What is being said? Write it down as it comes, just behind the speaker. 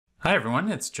Hi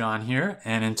everyone, it's John here,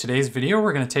 and in today's video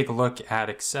we're going to take a look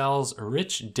at Excel's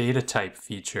rich data type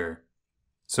feature.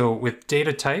 So with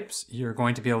data types, you're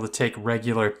going to be able to take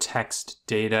regular text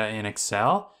data in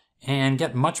Excel and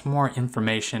get much more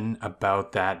information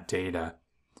about that data.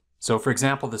 So for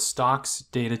example, the stocks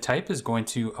data type is going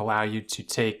to allow you to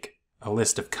take a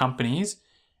list of companies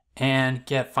and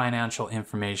get financial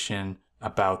information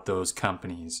about those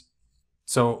companies.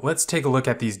 So let's take a look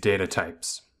at these data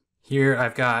types. Here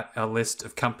I've got a list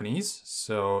of companies,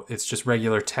 so it's just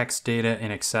regular text data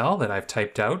in Excel that I've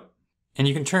typed out. And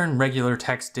you can turn regular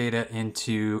text data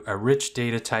into a rich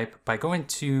data type by going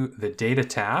to the Data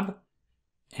tab.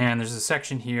 And there's a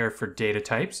section here for data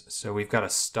types. So we've got a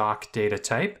stock data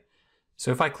type.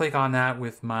 So if I click on that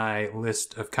with my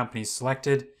list of companies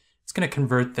selected, it's going to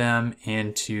convert them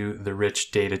into the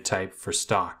rich data type for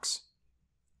stocks.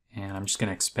 And I'm just going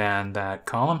to expand that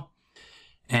column.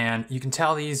 And you can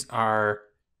tell these are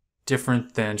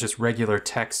different than just regular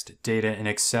text data in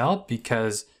Excel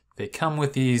because they come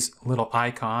with these little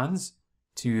icons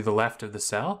to the left of the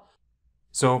cell.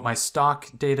 So my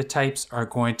stock data types are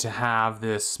going to have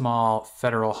this small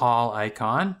Federal Hall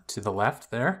icon to the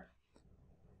left there.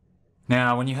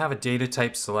 Now, when you have a data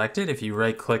type selected, if you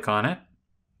right click on it,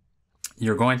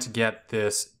 you're going to get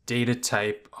this data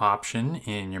type option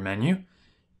in your menu.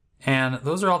 And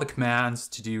those are all the commands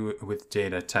to do with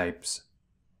data types.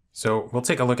 So we'll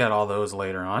take a look at all those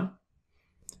later on.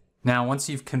 Now, once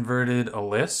you've converted a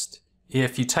list,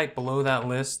 if you type below that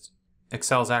list,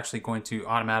 Excel is actually going to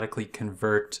automatically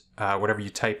convert whatever you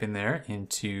type in there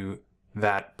into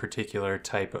that particular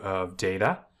type of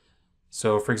data.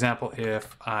 So for example,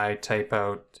 if I type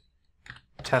out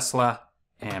Tesla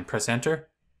and press enter,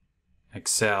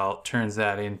 Excel turns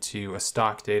that into a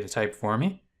stock data type for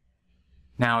me.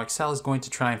 Now Excel is going to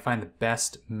try and find the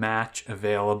best match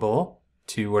available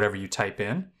to whatever you type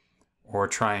in or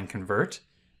try and convert,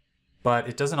 but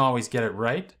it doesn't always get it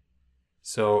right.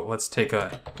 So let's take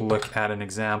a look at an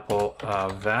example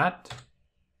of that.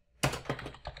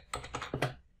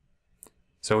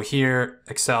 So here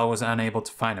Excel was unable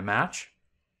to find a match,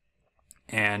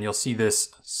 and you'll see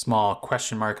this small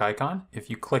question mark icon. If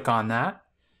you click on that,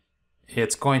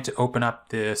 it's going to open up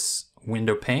this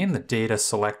window pane, the data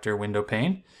selector window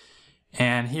pane.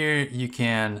 And here you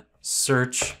can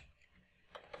search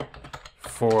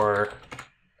for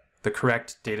the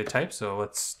correct data type. So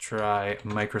let's try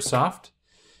Microsoft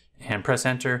and press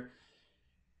enter.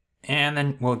 And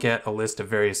then we'll get a list of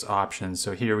various options.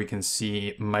 So here we can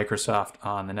see Microsoft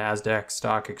on the NASDAQ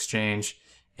stock exchange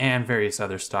and various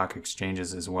other stock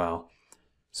exchanges as well.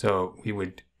 So we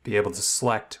would be able to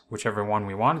select whichever one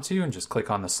we wanted to and just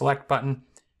click on the select button,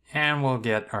 and we'll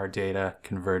get our data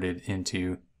converted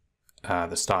into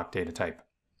the stock data type.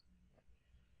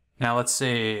 Now let's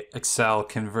say Excel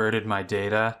converted my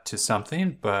data to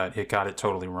something, but it got it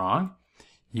totally wrong.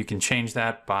 You can change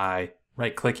that by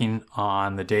right-clicking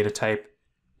on the data type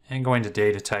and going to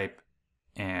data type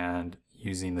and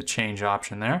using the change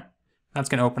option there. That's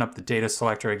going to open up the data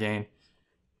selector again,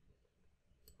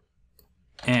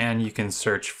 and you can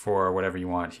search for whatever you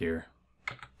want here.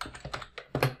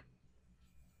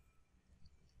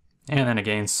 And then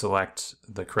again, select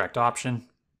the correct option,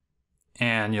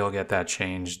 and you'll get that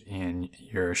changed in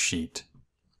your sheet.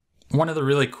 One of the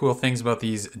really cool things about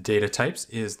these data types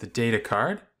is the data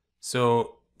card.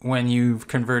 So when you've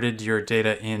converted your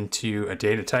data into a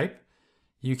data type,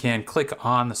 you can click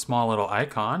on the small little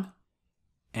icon,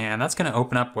 and that's going to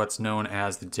open up what's known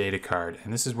as the data card.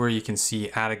 And this is where you can see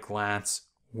at a glance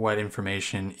what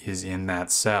information is in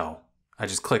that cell. I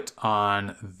just clicked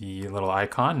on the little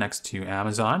icon next to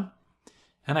Amazon,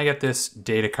 and I get this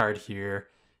data card here,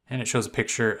 and it shows a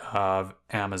picture of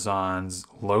Amazon's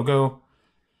logo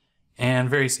and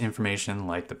various information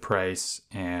like the price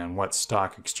and what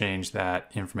stock exchange that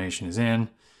information is in,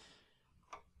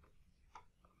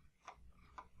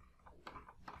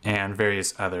 and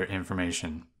various other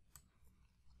information.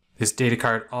 This data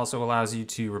card also allows you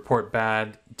to report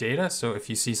bad data. So if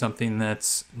you see something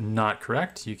that's not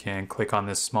correct, you can click on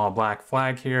this small black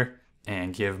flag here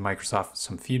and give Microsoft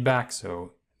some feedback.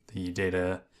 So the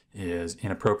data is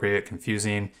inappropriate,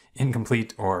 confusing,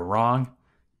 incomplete, or wrong.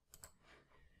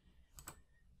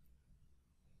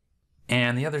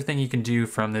 And the other thing you can do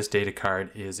from this data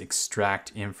card is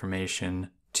extract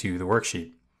information to the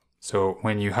worksheet. So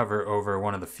when you hover over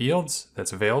one of the fields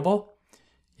that's available,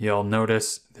 you'll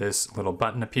notice this little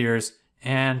button appears,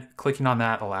 and clicking on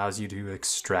that allows you to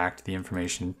extract the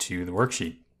information to the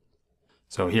worksheet.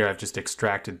 So here I've just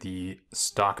extracted the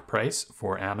stock price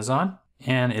for Amazon,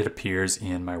 and it appears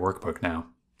in my workbook now.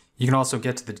 You can also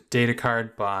get to the data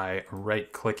card by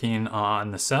right-clicking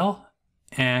on the cell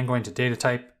and going to data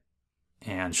type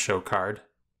and show card.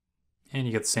 And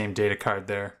you get the same data card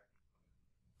there.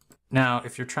 Now,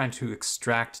 if you're trying to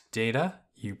extract data,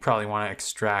 you probably want to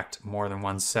extract more than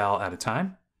one cell at a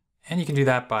time. And you can do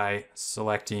that by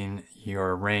selecting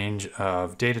your range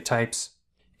of data types.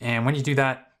 And when you do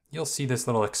that, you'll see this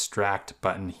little extract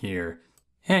button here.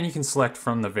 And you can select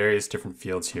from the various different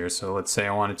fields here. So let's say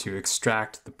I wanted to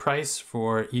extract the price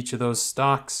for each of those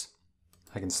stocks.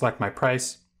 I can select my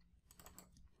price.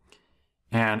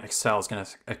 And Excel is going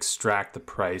to extract the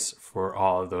price for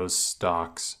all of those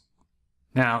stocks.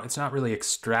 Now, it's not really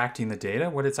extracting the data.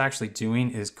 What it's actually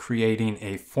doing is creating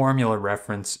a formula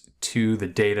reference to the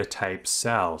data type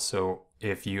cell. So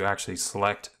if you actually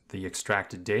select the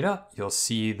extracted data, you'll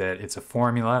see that it's a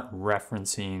formula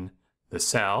referencing the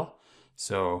cell.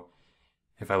 So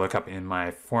if I look up in my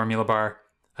formula bar,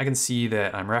 I can see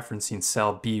that I'm referencing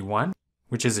cell B1,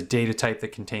 which is a data type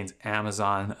that contains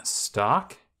Amazon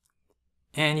stock.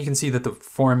 And you can see that the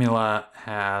formula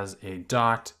has a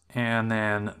dot and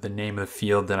then the name of the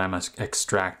field that I'm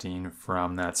extracting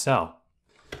from that cell.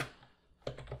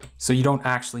 So you don't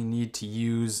actually need to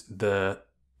use the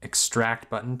extract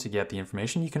button to get the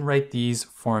information. You can write these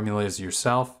formulas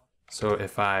yourself. So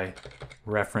if I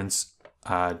reference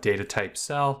data type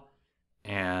cell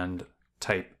and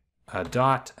type a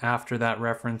dot after that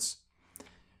reference,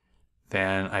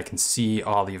 then I can see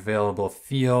all the available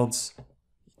fields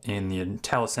in the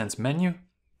IntelliSense menu.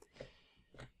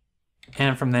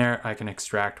 And from there, I can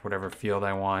extract whatever field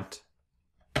I want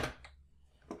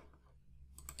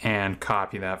and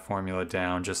copy that formula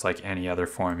down just like any other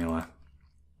formula.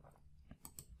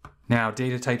 Now,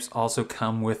 data types also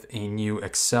come with a new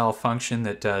Excel function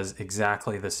that does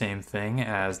exactly the same thing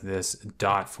as this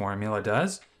dot formula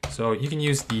does. So you can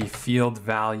use the field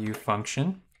value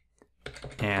function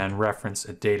and reference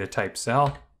a data type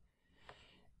cell.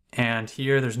 And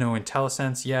here there's no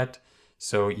IntelliSense yet,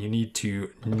 so you need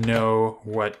to know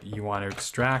what you want to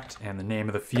extract and the name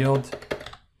of the field.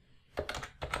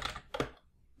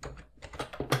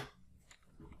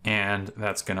 And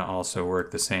that's going to also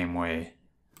work the same way.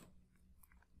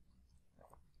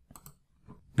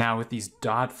 Now with these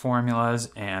dot formulas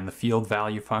and the field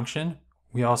value function,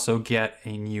 we also get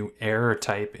a new error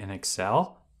type in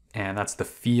Excel, and that's the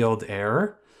field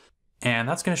error. And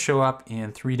that's going to show up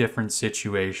in 3 different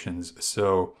situations.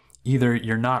 So either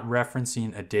you're not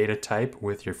referencing a data type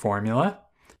with your formula,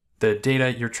 the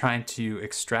data you're trying to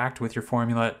extract with your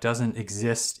formula doesn't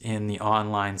exist in the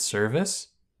online service,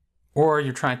 or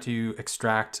you're trying to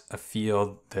extract a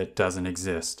field that doesn't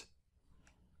exist.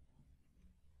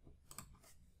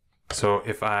 So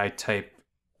if I type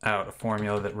out a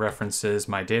formula that references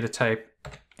my data type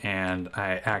and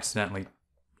I accidentally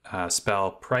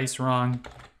spell price wrong,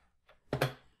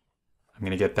 I'm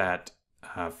going to get that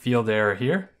field error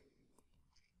here.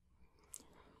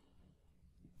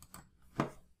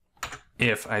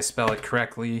 If I spell it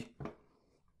correctly,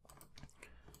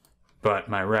 but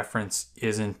my reference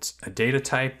isn't a data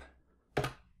type,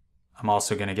 I'm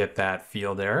also going to get that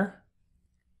field error.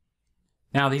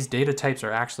 Now, these data types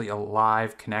are actually a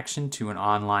live connection to an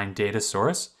online data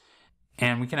source,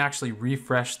 and we can actually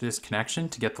refresh this connection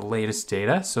to get the latest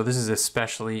data. So this is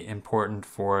especially important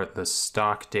for the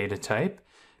stock data type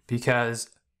because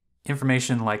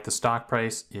information like the stock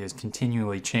price is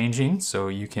continually changing. So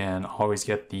you can always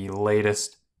get the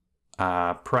latest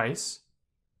price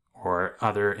or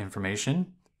other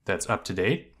information that's up to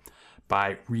date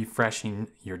by refreshing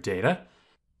your data.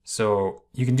 So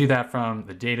you can do that from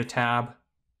the data tab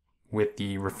with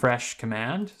the refresh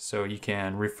command. So you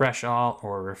can refresh all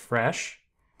or refresh.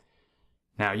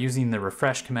 Now using the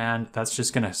refresh command, that's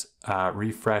just going to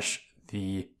refresh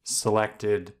the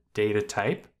selected data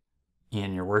type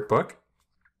in your workbook.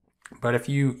 But if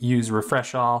you use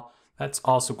refresh all, that's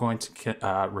also going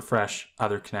to refresh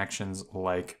other connections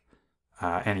like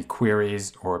any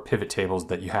queries or pivot tables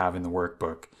that you have in the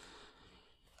workbook.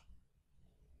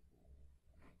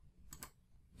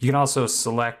 You can also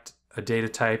select a data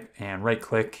type and right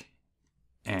click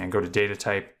and go to data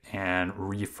type and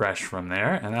refresh from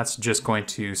there. And that's just going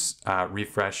to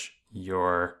refresh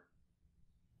your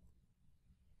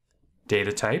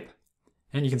data type.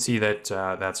 And you can see that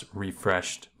that's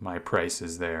refreshed my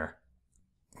prices there.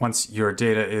 Once your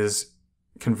data is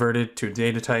converted to a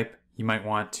data type, you might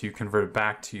want to convert it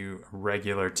back to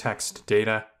regular text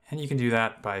data. And you can do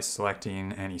that by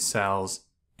selecting any cells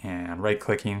and right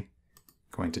clicking,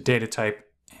 going to data type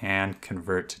and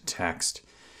convert to text.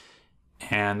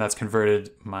 And that's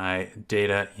converted my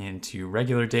data into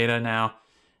regular data now.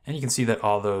 And you can see that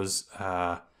all those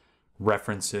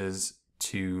references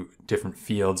to different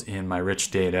fields in my rich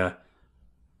data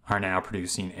are now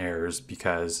producing errors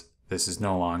because this is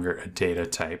no longer a data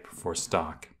type for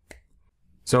stock.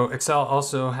 So Excel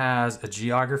also has a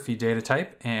geography data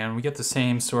type, and we get the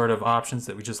same sort of options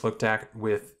that we just looked at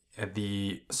with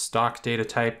the stock data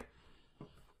type.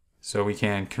 So we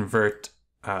can convert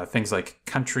things like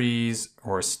countries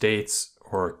or states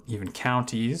or even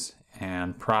counties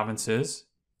and provinces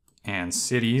and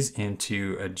cities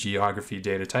into a geography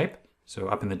data type. So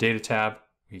up in the data tab,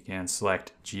 we can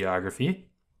select geography.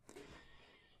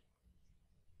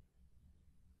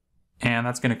 And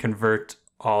that's going to convert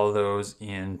all of those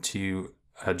into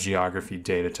a geography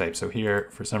data type. So here,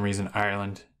 for some reason,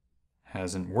 Ireland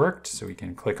hasn't worked. So we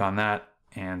can click on that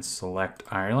and select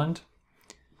Ireland.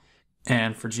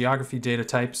 And for geography data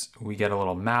types, we get a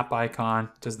little map icon.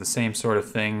 It does the same sort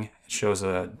of thing. It shows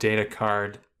a data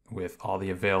card with all the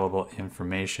available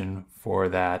information for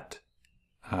that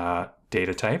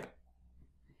data type.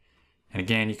 And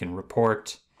again, you can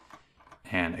report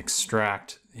and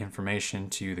extract information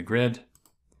to the grid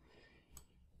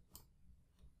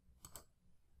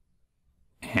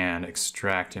and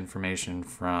extract information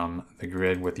from the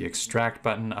grid with the extract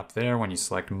button up there when you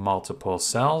select multiple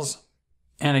cells.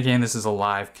 And again, this is a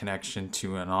live connection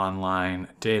to an online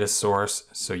data source,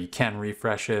 so you can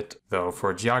refresh it, though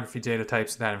for geography data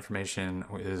types, that information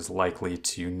is likely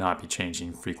to not be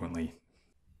changing frequently.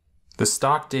 The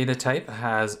stock data type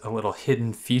has a little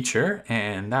hidden feature,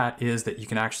 and that is that you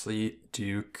can actually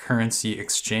do currency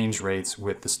exchange rates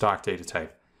with the stock data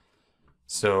type.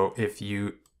 So if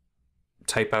you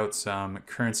type out some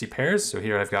currency pairs, so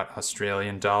here I've got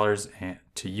Australian dollars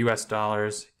to US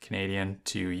dollars, Canadian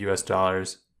to US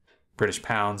dollars, British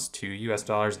pounds to US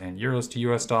dollars, and euros to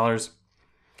US dollars.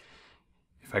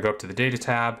 If I go up to the data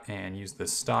tab and use the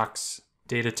stocks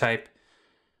data type,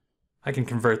 I can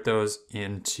convert those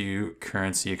into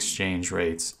currency exchange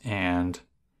rates and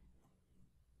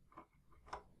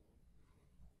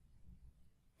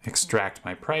extract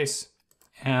my price,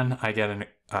 and I get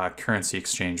a currency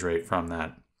exchange rate from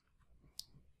that.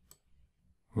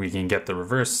 We can get the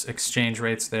reverse exchange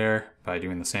rates there by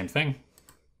doing the same thing.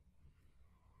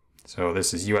 So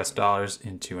this is US dollars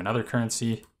into another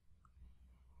currency.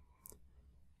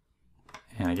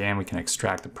 And again, we can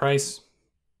extract the price.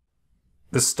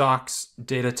 The stocks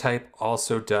data type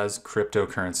also does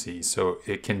cryptocurrency. So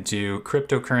it can do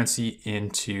cryptocurrency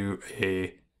into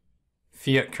a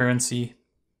fiat currency.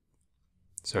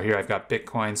 So here I've got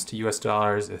Bitcoins to US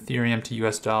dollars, Ethereum to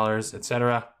US dollars,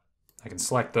 etc. I can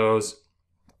select those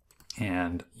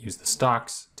and use the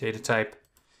stocks data type.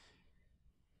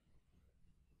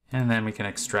 And then we can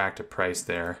extract a price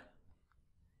there.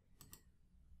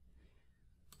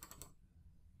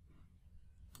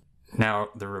 Now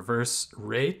the reverse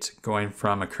rate going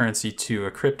from a currency to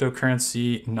a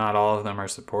cryptocurrency, not all of them are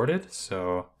supported.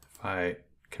 So if I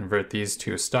convert these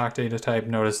to a stock data type,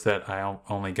 notice that I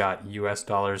only got US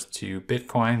dollars to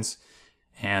Bitcoins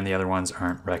and the other ones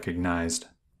aren't recognized.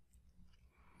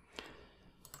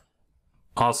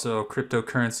 Also,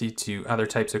 cryptocurrency to other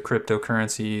types of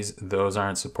cryptocurrencies, those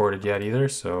aren't supported yet either.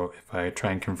 So if I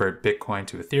try and convert Bitcoin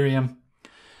to Ethereum,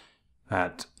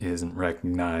 that isn't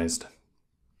recognized.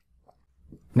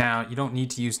 Now, you don't need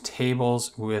to use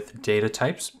tables with data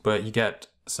types, but you get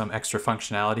some extra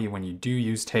functionality when you do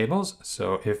use tables.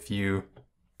 So if you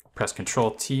press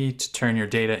Control T to turn your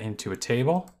data into a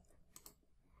table,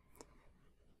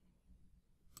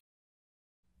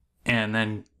 and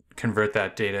then convert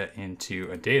that data into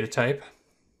a data type,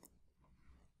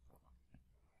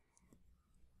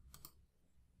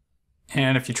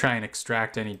 and if you try and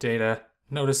extract any data,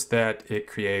 notice that it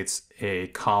creates a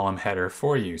column header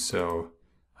for you. So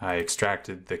I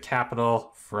extracted the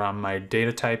capital from my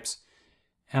data types,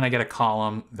 and I get a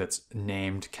column that's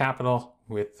named capital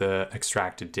with the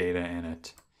extracted data in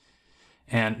it.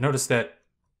 And notice that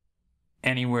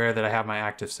anywhere that I have my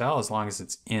active cell, as long as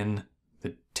it's in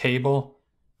the table,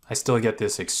 I still get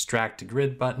this extract to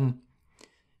grid button,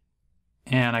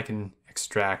 and I can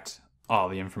extract all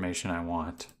the information I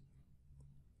want.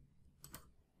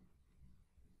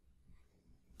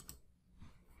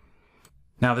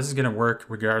 Now this is going to work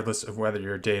regardless of whether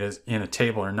your data is in a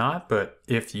table or not, but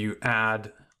if you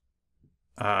add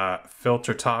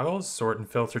filter toggles, sort and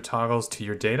filter toggles to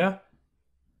your data,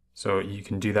 so you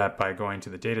can do that by going to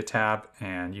the data tab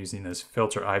and using this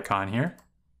filter icon here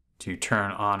to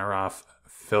turn on or off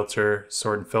filter,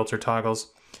 sort and filter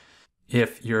toggles.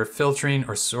 If you're filtering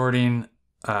or sorting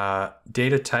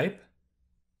data type,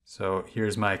 so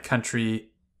here's my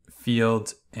country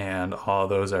field and all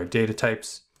those are data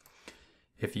types.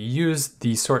 If you use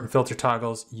the sort and filter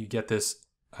toggles, you get this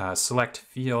select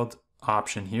field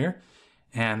option here,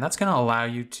 and that's going to allow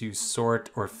you to sort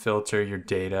or filter your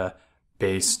data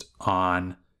based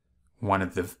on one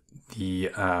of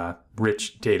the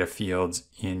rich data fields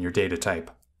in your data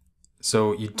type.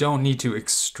 So you don't need to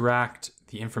extract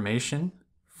the information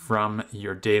from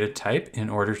your data type in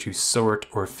order to sort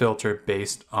or filter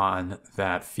based on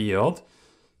that field.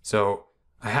 So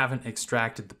I haven't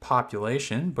extracted the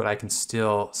population, but I can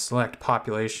still select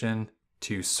population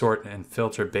to sort and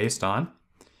filter based on.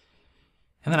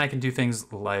 And then I can do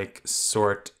things like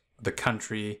sort the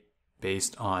country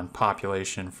based on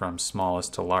population from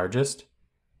smallest to largest.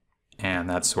 And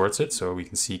that sorts it. So we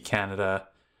can see Canada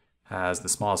has the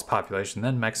smallest population,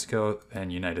 then Mexico, then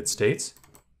United States.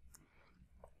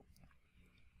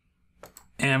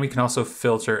 And we can also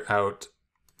filter out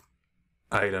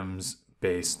items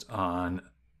based on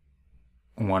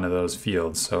one of those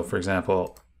fields. So for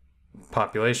example,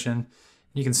 population,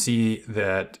 you can see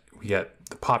that we get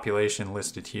the population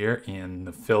listed here in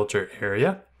the filter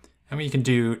area. And we can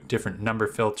do different number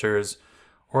filters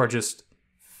or just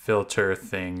filter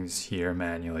things here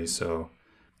manually. So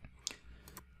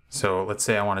let's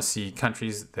say I want to see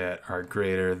countries that are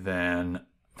greater than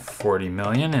 40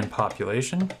 million in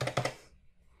population.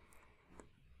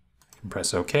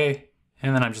 Press OK,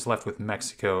 and then I'm just left with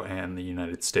Mexico and the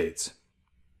United States.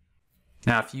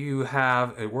 Now, if you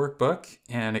have a workbook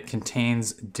and it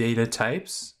contains data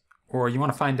types, or you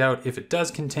want to find out if it does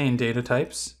contain data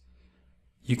types,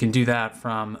 you can do that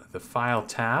from the File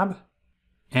tab.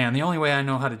 And the only way I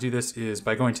know how to do this is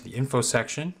by going to the Info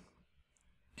section,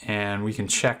 and we can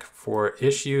check for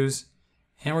issues,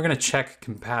 and we're going to check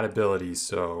compatibility.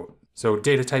 So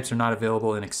data types are not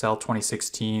available in Excel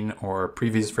 2016 or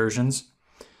previous versions.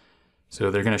 So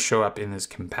they're going to show up in this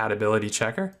compatibility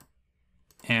checker.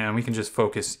 And we can just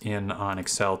focus in on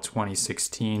Excel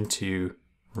 2016 to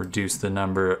reduce the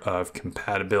number of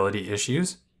compatibility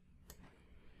issues.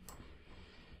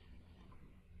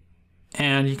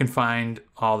 And you can find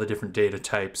all the different data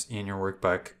types in your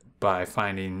workbook by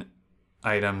finding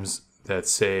items that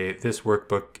say this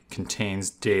workbook contains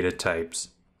data types.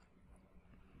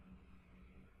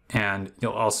 And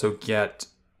you'll also get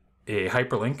a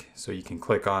hyperlink, so you can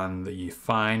click on the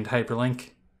Find hyperlink.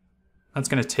 That's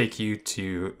going to take you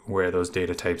to where those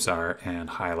data types are and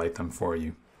highlight them for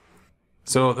you.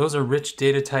 So those are rich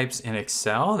data types in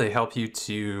Excel. They help you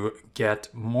to get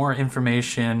more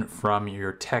information from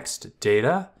your text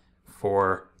data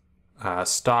for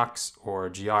stocks or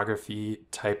geography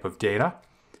type of data.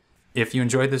 If you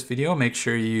enjoyed this video, make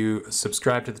sure you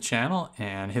subscribe to the channel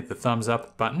and hit the thumbs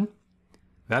up button.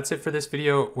 That's it for this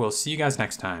video. We'll see you guys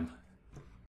next time.